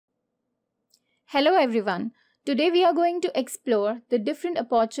Hello everyone. Today we are going to explore the different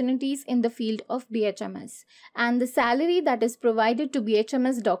opportunities in the field of BHMS and the salary that is provided to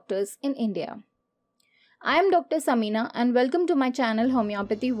BHMS doctors in India. I am Dr. Samina and welcome to my channel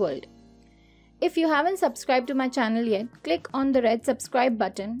Homeopathy World. If you haven't subscribed to my channel yet, click on the red subscribe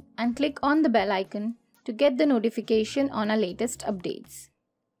button and click on the bell icon to get the notification on our latest updates.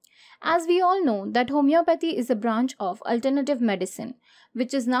 As we all know that homeopathy is a branch of alternative medicine,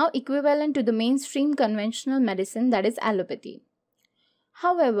 which is now equivalent to the mainstream conventional medicine that is allopathy.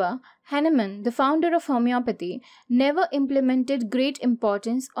 However, Hahnemann, the founder of homeopathy, never implemented great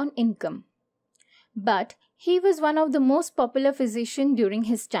importance on income. But he was one of the most popular physicians during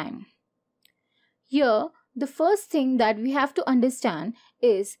his time. Here, the first thing that we have to understand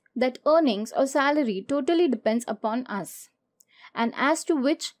is that earnings or salary totally depends upon us, and as to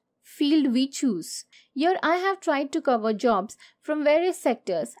which field we choose. Here I have tried to cover jobs from various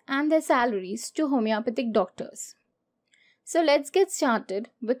sectors and their salaries to homeopathic doctors. So let's get started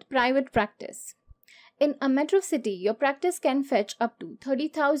with private practice. In a metro city, your practice can fetch up to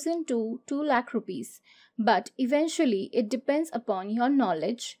 30,000 to 2 lakh rupees, but eventually it depends upon your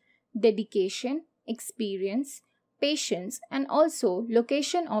knowledge, dedication, experience, patience, and also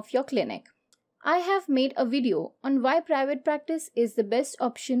location of your clinic. I have made a video on why private practice is the best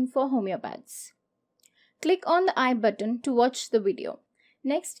option for homeopaths. Click on the I button to watch the video.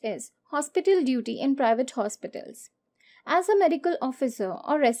 Next is hospital duty in private hospitals. As a medical officer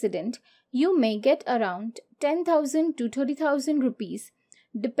or resident, you may get around 10,000 to 30,000 rupees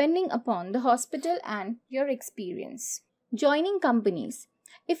depending upon the hospital and your experience. Joining companies.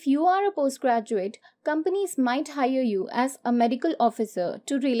 If you are a postgraduate, companies might hire you as a medical officer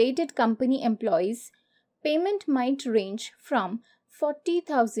to related company employees. Payment might range from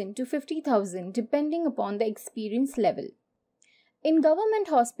 40,000 to 50,000 depending upon the experience level. In government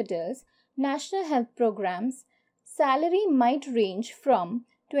hospitals, national health programs, salary might range from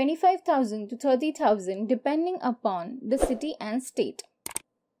 25,000 to 30,000 depending upon the city and state.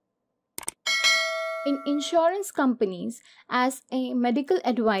 In insurance companies, as a medical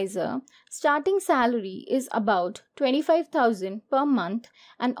advisor, starting salary is about 25,000 per month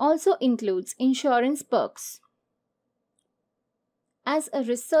and also includes insurance perks. As a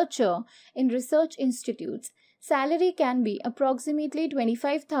researcher in research institutes, salary can be approximately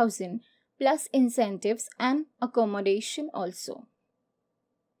 25,000 plus incentives and accommodation also.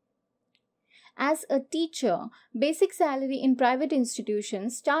 As a teacher, basic salary in private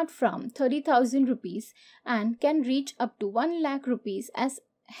institutions start from 30,000 rupees and can reach up to 1 lakh rupees as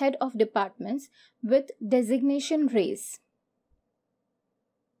head of departments with designation raise.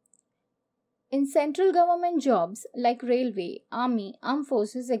 In central government jobs like railway, army, armed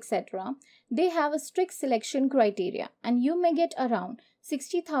forces, etc., they have a strict selection criteria and you may get around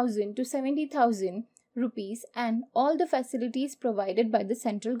 60,000 to 70,000 rupees and all the facilities provided by the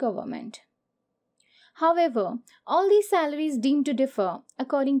central government. However, all these salaries deemed to differ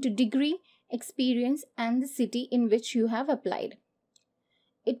according to degree, experience, and the city in which you have applied.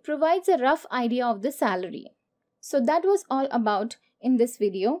 It provides a rough idea of the salary. So that was all about in this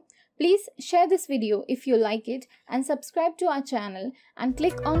video. Please share this video if you like it and subscribe to our channel and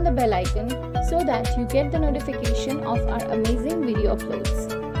click on the bell icon so that you get the notification of our amazing video uploads.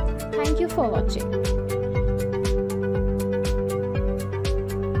 Thank you for watching.